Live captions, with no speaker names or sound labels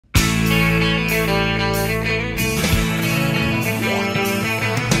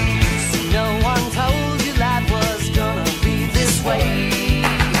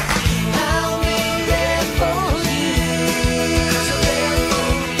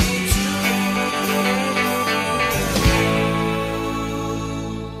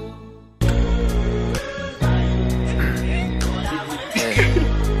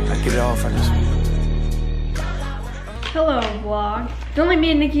It's only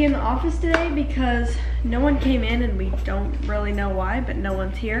me and Nikki in the office today because no one came in and we don't really know why, but no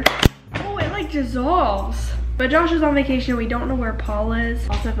one's here. Oh, it like dissolves. But Josh is on vacation. We don't know where Paul is.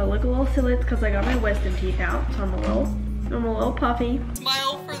 Also, if I look a little silly, it's because I got my wisdom teeth out, so I'm a little puffy.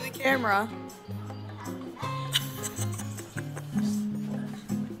 Smile for the camera.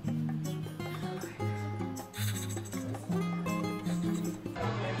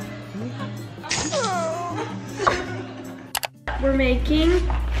 We're making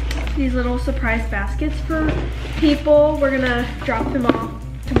these little surprise baskets for people. We're gonna drop them off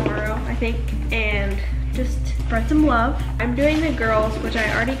tomorrow, I think, and just spread some love. I'm doing the girls, which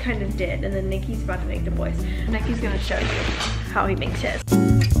I already kind of did, and then Nikki's about to make the boys. Nikki's gonna show you how he makes his.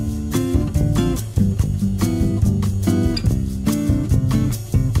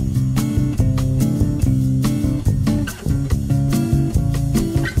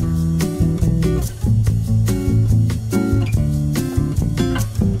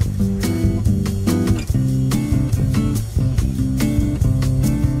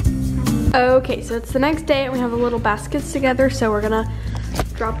 Okay, so it's the next day and we have the little baskets together, so we're gonna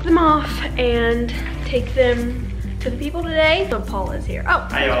drop them off and take them to the people today. So Paul is here. Oh,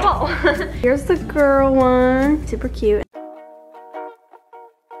 there's Paul. Here's the girl one, super cute.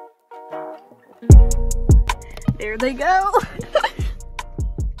 There they go.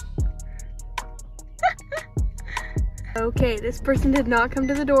 Okay, this person did not come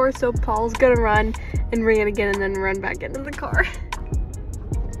to the door, so Paul's gonna run and ring it again and then run back into the car.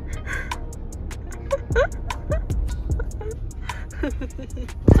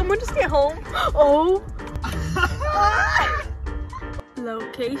 Someone just get home. Oh.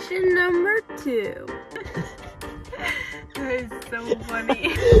 Location number 2. That is so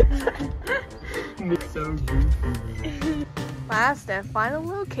funny. It's so goofy. Last and final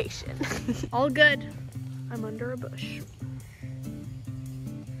location. All good. I'm under a bush.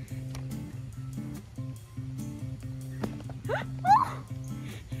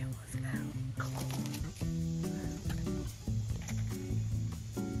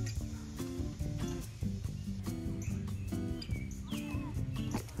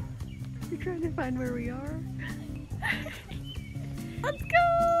 We're trying to find where we are. Let's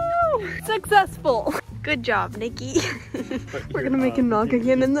go! Successful. Good job, Nikki. We're gonna make him knock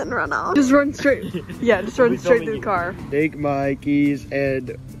again and then run off. Just run straight. Yeah, just run straight through the car. Take my keys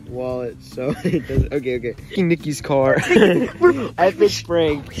and wallet so it doesn't. Okay. Taking Nikki's car. Epic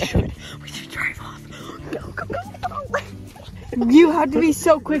prank. We should drive off. Go. You have to be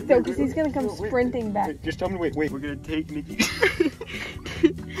so quick though, because he's gonna come sprinting back. Just tell me, wait, we're gonna take Nikki.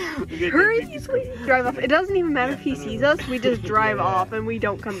 Hurry, he's waiting to drive off. It doesn't even matter if he sees us, we just drive off and we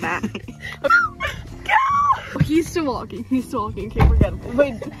don't come back. Go! He's still walking, Okay, we're good.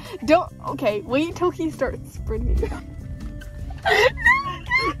 Wait, don't, okay, wait till he starts sprinting. Go!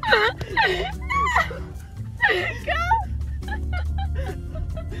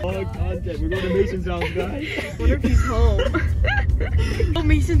 All content. We're going to Mason's house, guys. I wonder if he's home. Oh,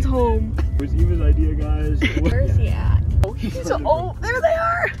 Mason's home. It was Eva's idea, guys. Where is he at? Oh, oh, there they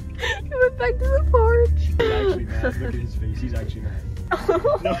are. He went back to the porch. He's actually mad. Look at his face. He's actually mad.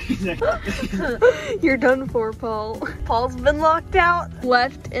 No, he's actually. You're done for, Paul. Paul's been locked out,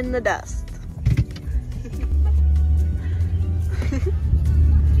 left in the dust.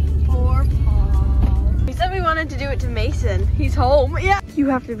 Poor Paul. We said we wanted to do it to Mason. He's home. Yeah. You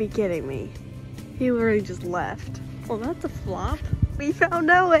have to be kidding me. He literally just left. Well, that's a flop. We found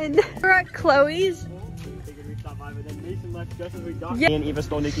Owen. We're at Chloe's. And then Mason left just as we got. Yeah. Me and Eva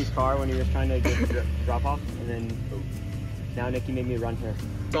stole Nikki's car when he was trying to get drop off, and then now Nikki made me run her.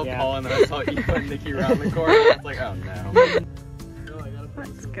 So Paul and I saw Eva and Nikki around the corner. I was like, oh no.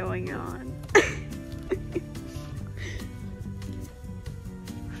 What's going on?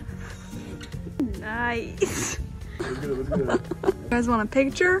 Nice. Let's go. You guys want a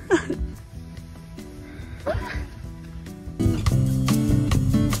picture?